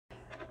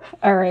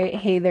All right,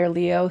 hey there,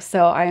 Leo.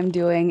 So I am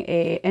doing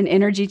an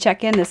energy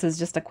check-in. This is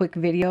just a quick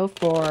video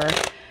for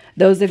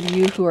those of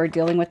you who are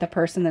dealing with a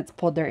person that's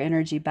pulled their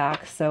energy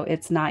back. So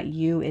it's not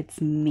you, it's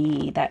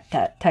me,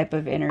 that type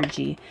of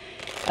energy.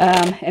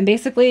 And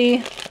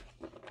basically,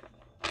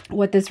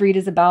 what this read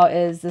is about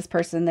is this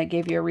person that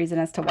gave you a reason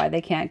as to why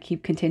they can't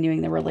keep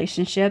continuing the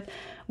relationship.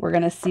 We're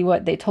going to see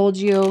what they told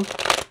you,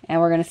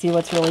 and we're going to see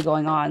what's really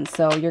going on.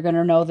 So you're going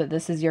to know that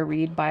this is your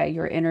read by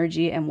your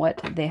energy and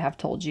what they have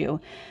told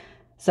you.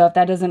 So if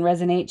that doesn't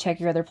resonate, check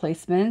your other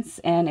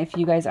placements. And if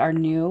you guys are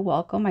new,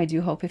 welcome. I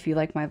do hope if you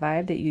like my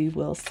vibe that you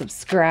will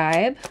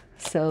subscribe.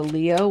 So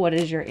Leo, what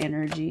is your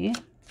energy?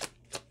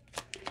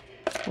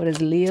 What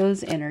is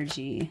Leo's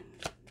energy?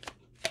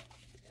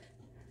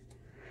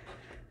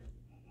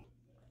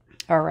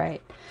 All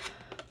right.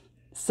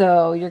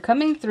 So you're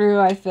coming through,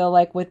 I feel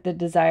like, with the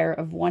desire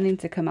of wanting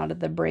to come out of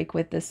the break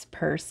with this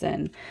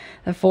person.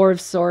 The Four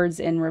of Swords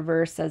in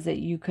reverse says that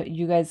you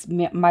guys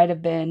might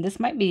have been, this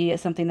might be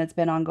something that's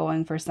been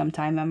ongoing for some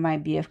time. It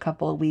might be a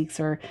couple of weeks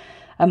or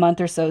a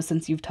month or so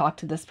since you've talked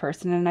to this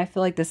person. And I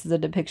feel like this is a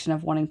depiction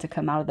of wanting to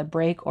come out of the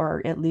break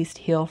or at least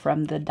heal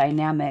from the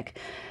dynamic.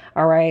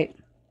 All right.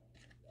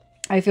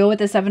 I feel with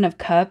the Seven of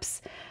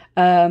Cups,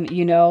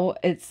 you know,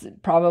 it's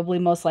probably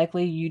most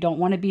likely you don't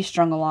want to be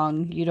strung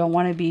along. You don't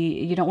want to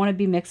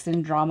be mixed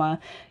in drama.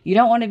 You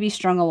don't want to be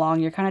strung along.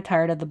 You're kind of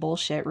tired of the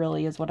bullshit,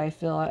 really, is what I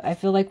feel. I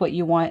feel like what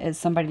you want is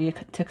somebody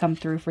to come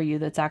through for you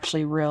that's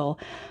actually real,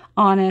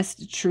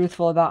 honest,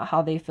 truthful about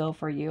how they feel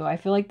for you. I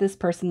feel like this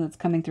person that's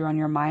coming through on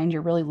your mind,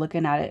 you're really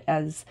looking at it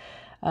as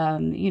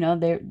you know,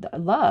 they're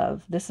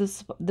love. This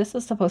is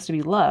supposed to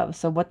be love.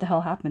 So what the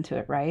hell happened to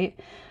it, right?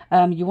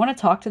 You want to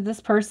talk to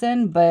this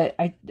person, but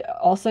I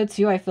also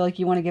too, I feel like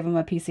you want to give them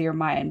a piece of your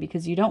mind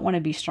because you don't want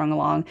to be strung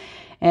along,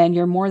 and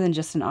you're more than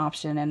just an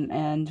option.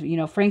 And you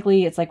know,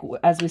 frankly, it's like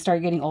as we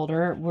start getting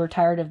older, we're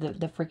tired of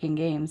the freaking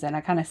games. And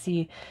I kind of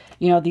see,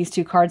 you know, these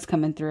two cards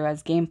coming through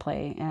as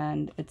gameplay,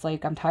 and it's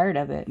like I'm tired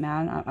of it,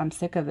 man. I'm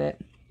sick of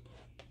it.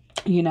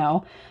 You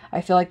know,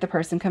 I feel like the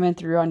person coming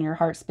through on your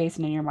heart space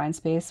and in your mind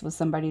space was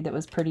somebody that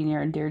was pretty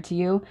near and dear to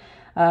you.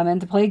 And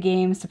to play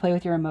games, to play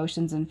with your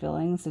emotions and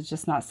feelings, it's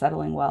just not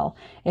settling well.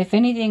 If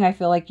anything, I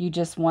feel like you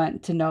just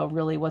want to know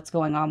really what's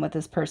going on with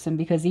this person,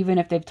 because even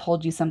if they've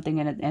told you something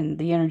and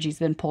the energy's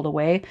been pulled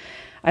away,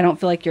 I don't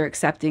feel like you're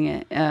accepting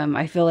it.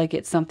 I feel like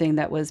it's something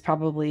that was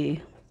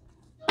probably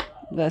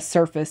the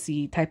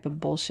surfacey type of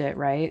bullshit,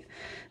 right?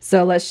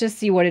 So let's just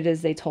see what it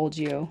is they told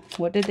you.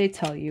 What did they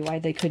tell you? Why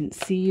they couldn't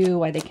see you?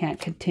 Why they can't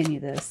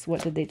continue this?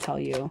 What did they tell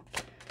you?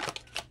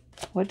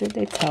 What did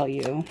they tell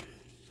you?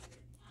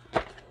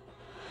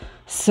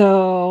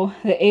 So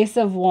the Ace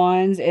of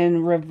Wands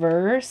in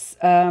reverse,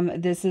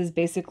 this is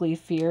basically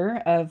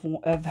fear of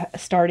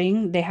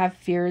starting. They have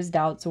fears,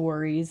 doubts,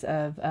 worries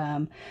of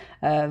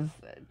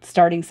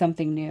starting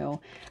something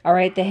new. All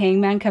right, the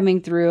Hangman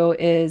coming through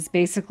is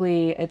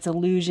basically, it's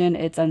illusion,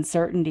 it's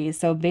uncertainty.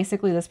 So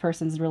basically this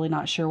person's really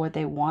not sure what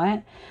they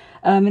want.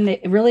 And they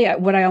really,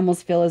 what I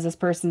almost feel is this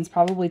person's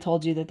probably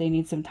told you that they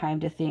need some time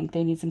to think.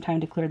 They need some time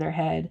to clear their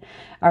head,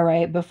 all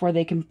right, before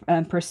they can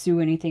pursue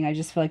anything. I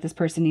just feel like this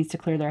person needs to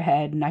clear their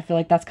head. And I feel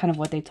like that's kind of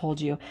what they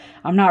told you.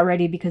 I'm not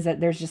ready because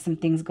there's just some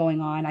things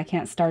going on. I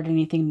can't start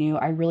anything new.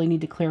 I really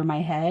need to clear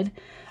my head.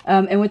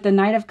 And with the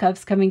Knight of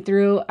Cups coming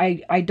through,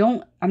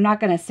 I'm not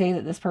going to say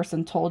that this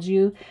person told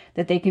you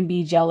that they can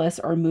be jealous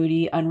or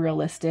moody,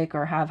 unrealistic,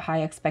 or have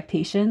high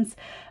expectations.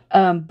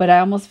 But I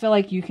almost feel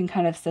like you can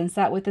kind of sense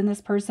that within this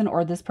person,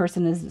 or this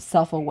person is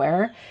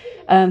self-aware,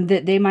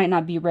 that they might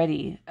not be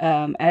ready.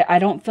 I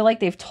don't feel like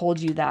they've told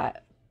you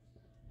that.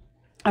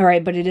 All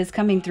right, but it is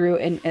coming through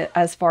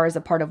as far as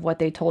a part of what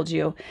they told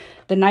you.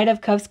 The Knight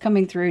of Cups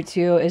coming through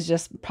too is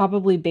just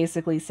probably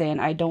basically saying,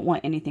 I don't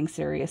want anything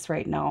serious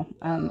right now.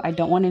 I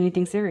don't want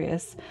anything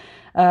serious.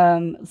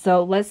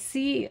 So let's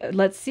see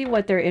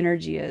what their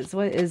energy is.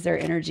 What is their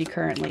energy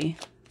currently?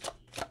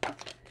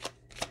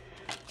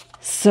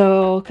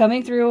 So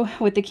coming through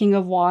with the King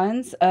of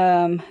Wands,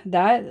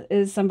 that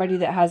is somebody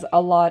that has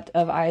a lot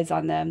of eyes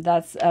on them.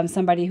 That's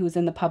somebody who's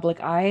in the public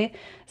eye,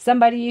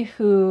 somebody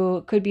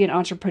who could be an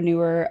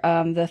entrepreneur.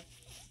 The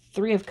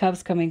Three of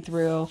Cups coming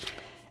through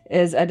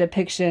is a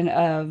depiction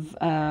of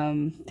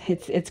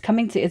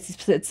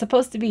it's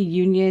supposed to be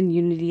union,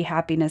 unity,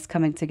 happiness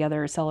coming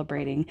together,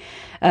 celebrating,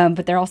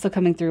 but they're also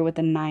coming through with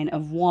the Nine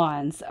of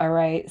Wands. All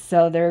right,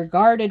 so they're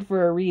guarded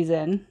for a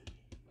reason.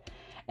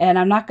 And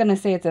I'm not going to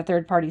say it's a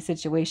third-party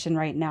situation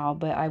right now,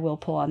 but I will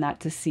pull on that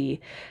to see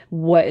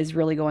what is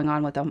really going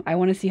on with them. I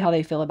want to see how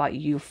they feel about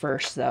you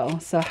first, though.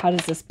 So how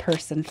does this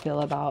person feel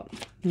about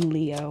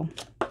Leo?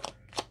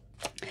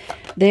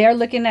 They are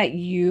looking at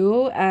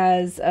you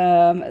as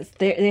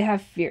they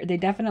have fear. They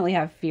definitely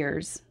have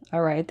fears.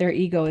 All right, their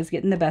ego is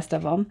getting the best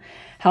of them.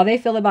 How they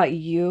feel about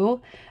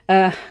you?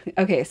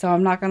 Okay, so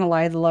I'm not going to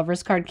lie. The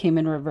Lover's card came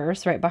in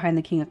reverse right behind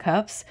the King of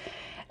Cups.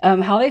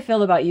 How they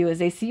feel about you is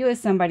they see you as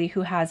somebody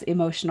who has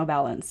emotional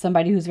balance,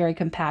 somebody who's very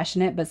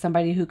compassionate, but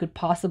somebody who could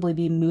possibly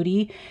be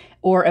moody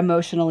or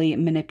emotionally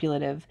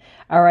manipulative.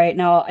 All right.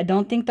 Now, I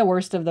don't think the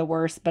worst of the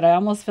worst, but I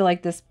almost feel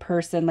like this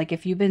person, like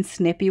if you've been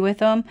snippy with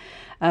them,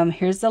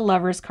 here's the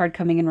Lovers card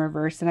coming in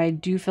reverse. And I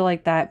do feel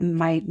like that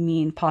might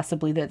mean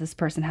possibly that this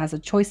person has a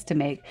choice to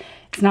make.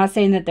 It's not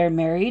saying that they're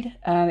married.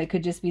 It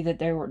could just be that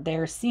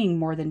they're seeing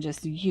more than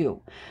just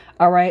you.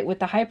 All right. With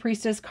the High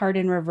Priestess card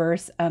in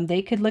reverse,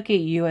 they could look at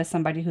you as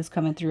somebody who's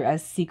coming through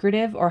as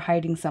secretive or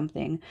hiding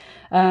something.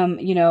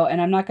 You know,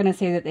 and I'm not going to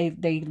say that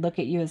they look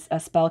at you as a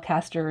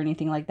spellcaster or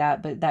anything like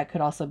that, but that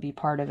could also be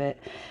part of it.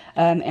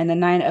 And the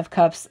Nine of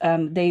Cups,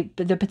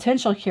 the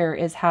potential here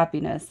is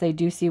happiness. They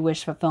do see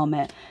wish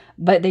fulfillment,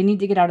 but they need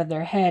to get out of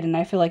their head. And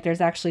I feel like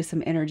there's actually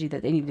some energy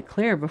that they need to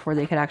clear before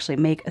they could actually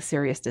make a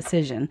serious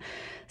decision.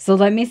 So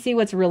let me see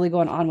what's really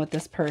going on with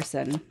this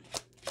person.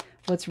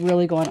 What's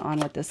really going on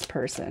with this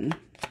person?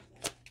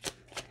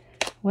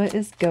 What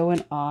is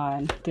going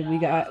on? Do we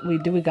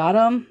got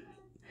them?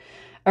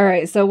 All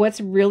right, so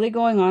what's really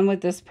going on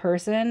with this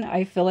person?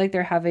 I feel like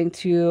they're having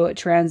to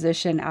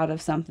transition out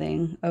of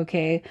something,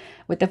 okay?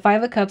 With the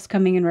Five of Cups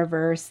coming in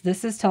reverse,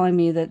 this is telling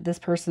me that this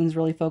person's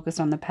really focused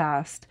on the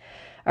past.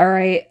 All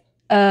right,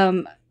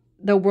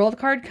 the World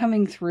card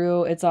coming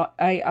through,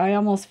 I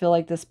almost feel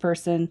like this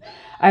person,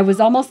 I was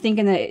almost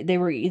thinking that they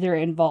were either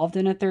involved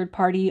in a third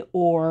party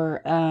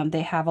or they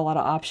have a lot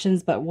of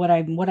options. But what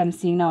I'm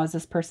seeing now is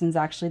this person's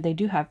actually, they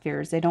do have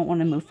fears. They don't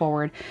want to move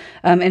forward.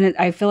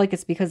 I feel like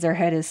it's because their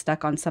head is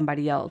stuck on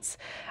somebody else.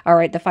 All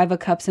right, the Five of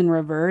Cups in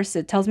reverse,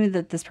 it tells me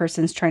that this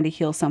person's trying to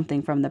heal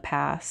something from the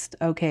past.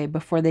 Okay,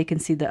 before they can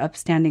see the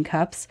upstanding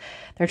cups,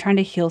 they're trying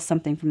to heal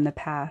something from the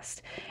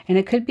past. And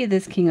it could be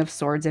this King of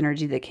Swords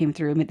energy that came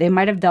through. I mean, they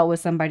might have dealt with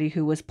somebody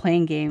who was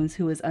playing games,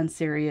 who was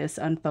unserious,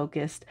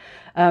 unfocused,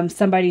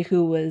 somebody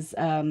who was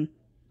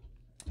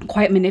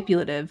quite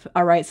manipulative.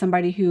 All right,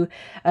 somebody who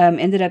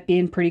ended up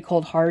being pretty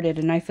cold-hearted,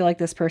 and I feel like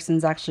this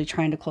person's actually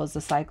trying to close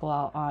the cycle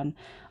out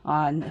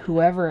on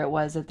whoever it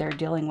was that they're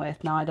dealing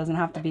with. Now, it doesn't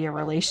have to be a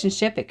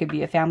relationship. It could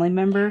be a family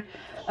member,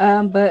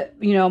 but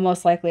you know,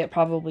 most likely it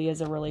probably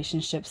is a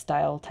relationship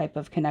style type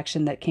of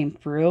connection that came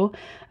through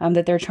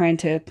that they're trying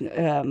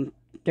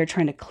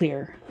to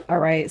clear. All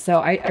right. So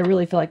I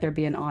really feel like they're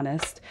being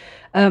honest.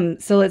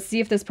 So let's see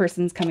if this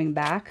person's coming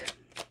back.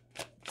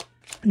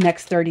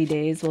 Next 30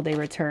 days, will they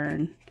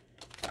return?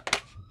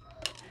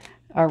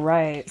 All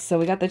right. So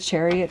we got the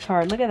Chariot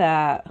card. Look at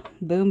that.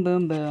 Boom,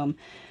 boom, boom.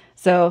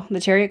 So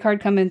the Chariot card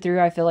coming through,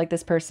 I feel like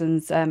this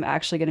person's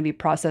actually going to be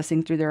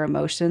processing through their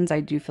emotions. I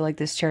do feel like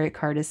this Chariot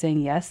card is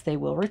saying, yes, they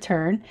will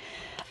return.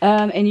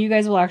 And you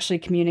guys will actually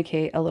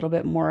communicate a little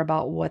bit more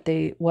about what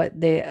they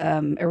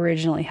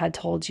originally had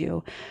told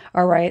you.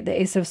 All right.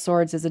 The Ace of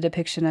Swords is a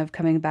depiction of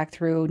coming back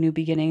through new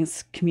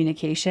beginnings,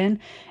 communication.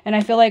 And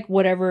I feel like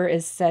whatever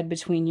is said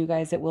between you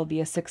guys, it will be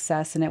a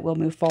success and it will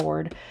move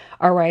forward.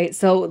 All right.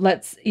 So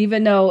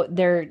even though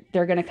they're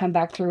going to come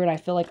back through, and I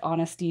feel like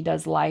honesty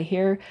does lie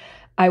here,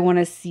 I want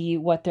to see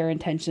what their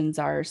intentions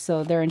are.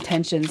 So their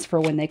intentions for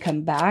when they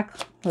come back,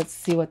 let's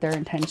see what their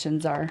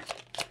intentions are.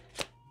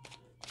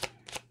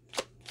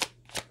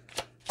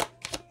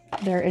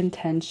 Their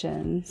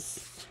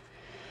intentions.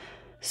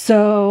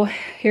 So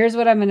here's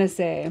what I'm going to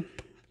say.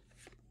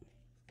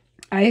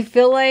 I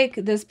feel like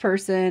this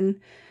person,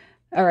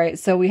 all right,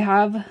 so we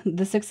have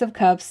the Six of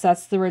Cups,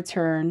 that's the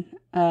return.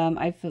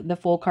 The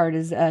Fool card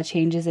is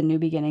changes and new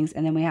beginnings,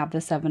 and then we have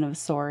the Seven of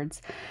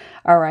Swords.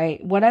 All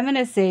right, what I'm going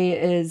to say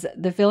is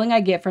the feeling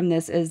I get from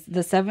this is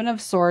the Seven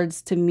of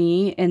Swords to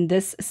me in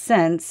this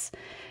sense,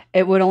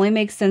 it would only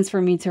make sense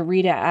for me to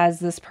read it as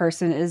this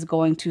person is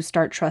going to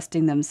start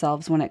trusting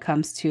themselves when it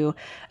comes to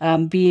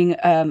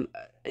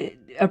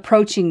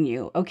approaching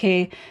you.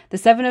 Okay. The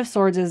Seven of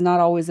Swords is not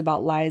always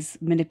about lies,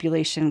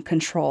 manipulation,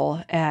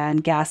 control,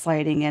 and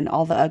gaslighting and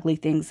all the ugly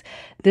things.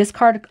 This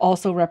card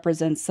also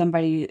represents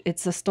somebody,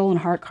 it's a stolen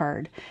heart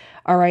card.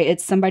 All right.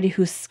 It's somebody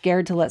who's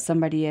scared to let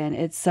somebody in.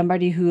 It's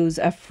somebody who's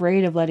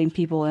afraid of letting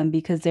people in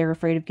because they're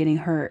afraid of getting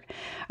hurt.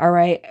 All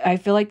right. I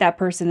feel like that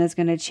person is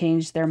going to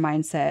change their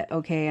mindset.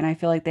 Okay. And I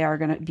feel like they are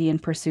going to be in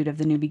pursuit of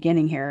the new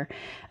beginning here.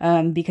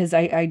 Because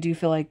I do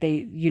feel like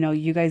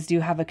you guys do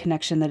have a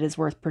connection that is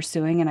worth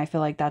pursuing. And I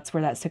feel like that's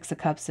where that Six of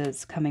Cups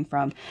is coming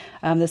from.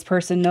 This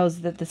person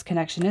knows that this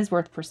connection is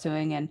worth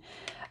pursuing.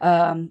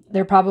 And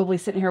they're probably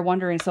sitting here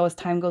wondering, so as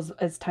time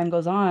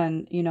goes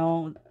on,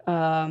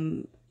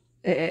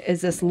 is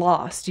this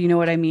lost? You know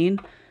what I mean?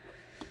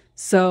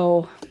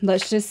 So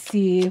let's just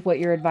see what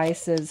your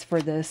advice is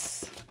for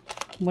this.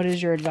 What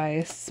is your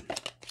advice?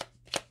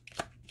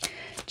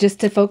 Just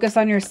to focus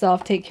on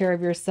yourself, take care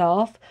of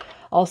yourself.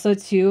 Also,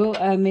 too,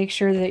 make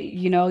sure that,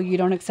 you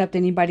don't accept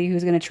anybody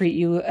who's going to treat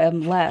you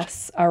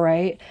less. All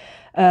right.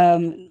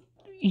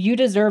 You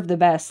deserve the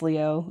best,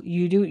 Leo.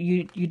 You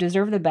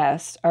deserve the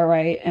best. All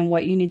right. And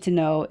what you need to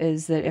know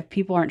is that if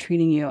people aren't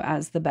treating you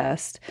as the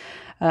best,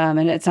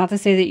 and it's not to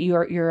say that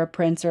you're a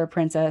prince or a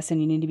princess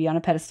and you need to be on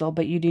a pedestal,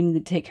 but you do need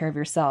to take care of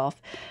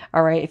yourself.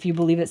 All right. If you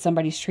believe that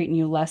somebody's treating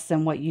you less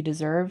than what you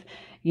deserve,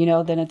 you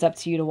know, then it's up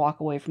to you to walk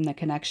away from the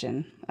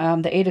connection.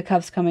 The Eight of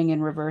Cups coming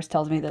in reverse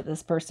tells me that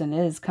this person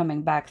is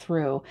coming back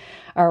through.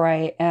 All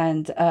right.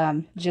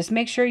 And just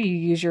make sure you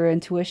use your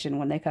intuition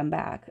when they come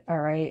back. All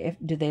right.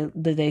 Do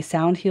they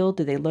sound healed?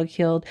 Do they look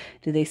healed?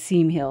 Do they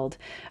seem healed?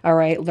 All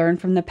right. Learn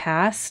from the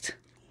past.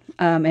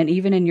 And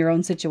even in your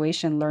own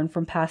situation, learn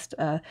from past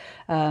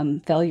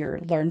failure,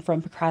 learn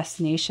from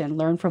procrastination,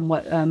 learn from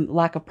what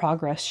lack of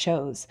progress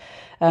shows.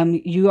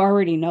 You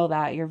already know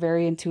that. You're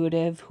very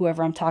intuitive.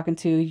 Whoever I'm talking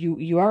to,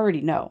 you already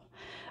know.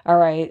 All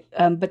right.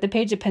 But the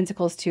Page of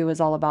Pentacles too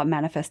is all about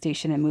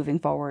manifestation and moving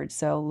forward.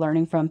 So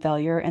learning from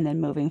failure and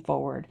then moving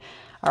forward.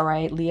 All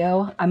right,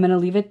 Leo, I'm going to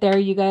leave it there,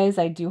 you guys.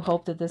 I do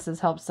hope that this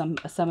has helped some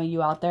of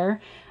you out there.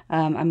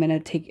 I'm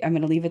going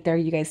to leave it there.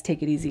 You guys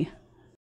take it easy.